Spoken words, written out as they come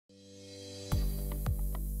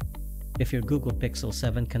If your Google Pixel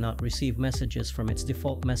 7 cannot receive messages from its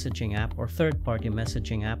default messaging app or third-party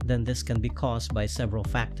messaging app, then this can be caused by several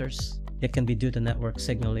factors. It can be due to network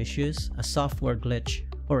signal issues, a software glitch,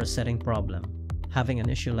 or a setting problem. Having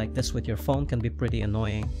an issue like this with your phone can be pretty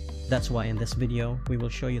annoying. That's why in this video, we will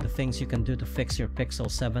show you the things you can do to fix your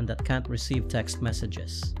Pixel 7 that can't receive text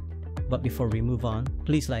messages. But before we move on,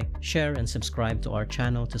 please like, share, and subscribe to our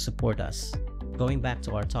channel to support us. Going back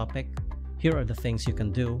to our topic, here are the things you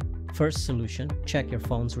can do. First solution, check your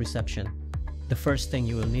phone's reception. The first thing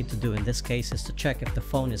you will need to do in this case is to check if the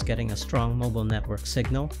phone is getting a strong mobile network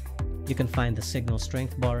signal. You can find the signal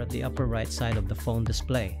strength bar at the upper right side of the phone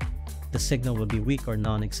display. The signal will be weak or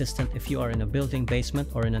non-existent if you are in a building basement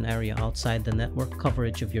or in an area outside the network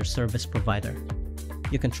coverage of your service provider.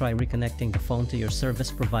 You can try reconnecting the phone to your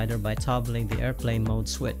service provider by toggling the airplane mode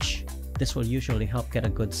switch. This will usually help get a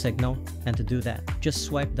good signal, and to do that, just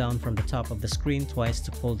swipe down from the top of the screen twice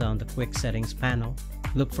to pull down the quick settings panel.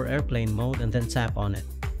 Look for airplane mode and then tap on it.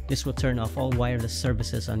 This will turn off all wireless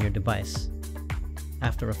services on your device.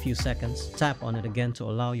 After a few seconds, tap on it again to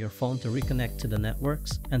allow your phone to reconnect to the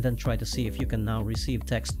networks, and then try to see if you can now receive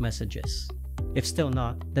text messages. If still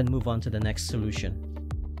not, then move on to the next solution.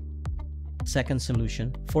 Second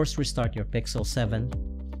solution, force restart your Pixel 7.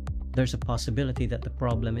 There's a possibility that the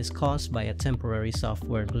problem is caused by a temporary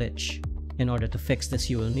software glitch. In order to fix this,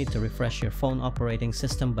 you will need to refresh your phone operating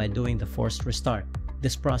system by doing the forced restart.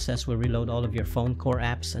 This process will reload all of your phone core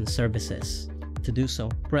apps and services. To do so,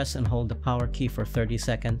 press and hold the power key for 30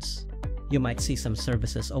 seconds. You might see some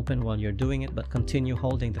services open while you're doing it, but continue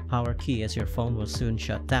holding the power key as your phone will soon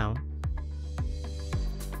shut down.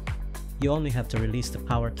 You only have to release the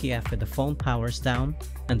power key after the phone powers down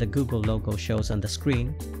and the Google logo shows on the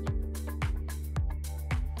screen.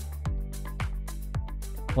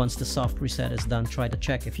 Once the soft reset is done, try to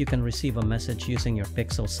check if you can receive a message using your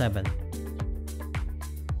Pixel 7.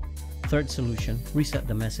 Third solution, reset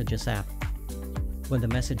the Messages app. When the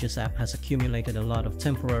Messages app has accumulated a lot of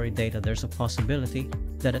temporary data, there's a possibility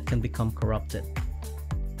that it can become corrupted.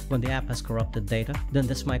 When the app has corrupted data, then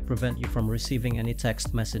this might prevent you from receiving any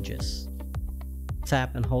text messages.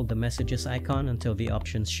 Tap and hold the Messages icon until the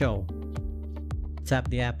options show. Tap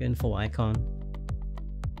the App Info icon.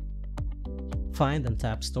 Find and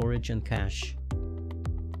tap Storage and Cache.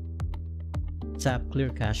 Tap Clear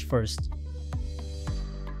Cache first.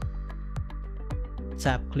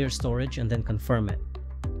 Tap Clear Storage and then confirm it.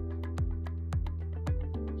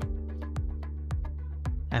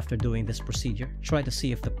 After doing this procedure, try to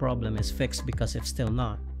see if the problem is fixed, because if still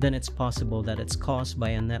not, then it's possible that it's caused by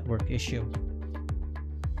a network issue.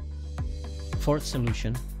 Fourth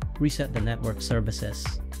solution, reset the network services.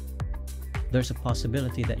 There's a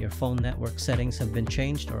possibility that your phone network settings have been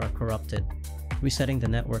changed or are corrupted. Resetting the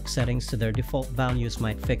network settings to their default values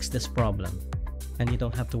might fix this problem. And you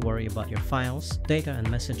don't have to worry about your files, data,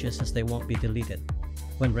 and messages, as they won't be deleted.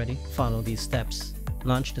 When ready, follow these steps.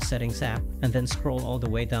 Launch the Settings app and then scroll all the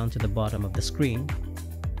way down to the bottom of the screen.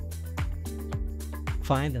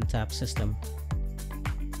 Find and tap System.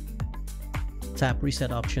 Tap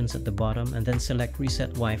Reset Options at the bottom and then select Reset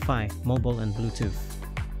Wi-Fi, Mobile, and Bluetooth.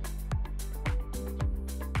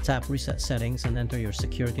 Tap Reset Settings and enter your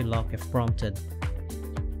security lock if prompted.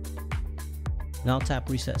 Now tap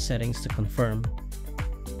Reset Settings to confirm.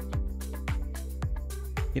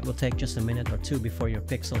 It will take just a minute or two before your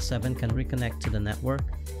Pixel 7 can reconnect to the network,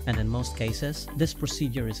 and in most cases, this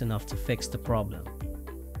procedure is enough to fix the problem.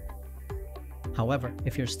 However,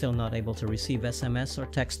 if you're still not able to receive SMS or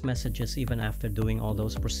text messages even after doing all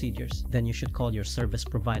those procedures, then you should call your service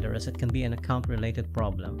provider, as it can be an account-related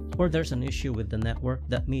problem, or there's an issue with the network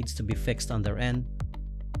that needs to be fixed on their end.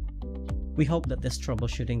 We hope that this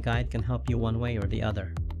troubleshooting guide can help you one way or the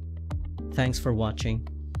other. Thanks for watching.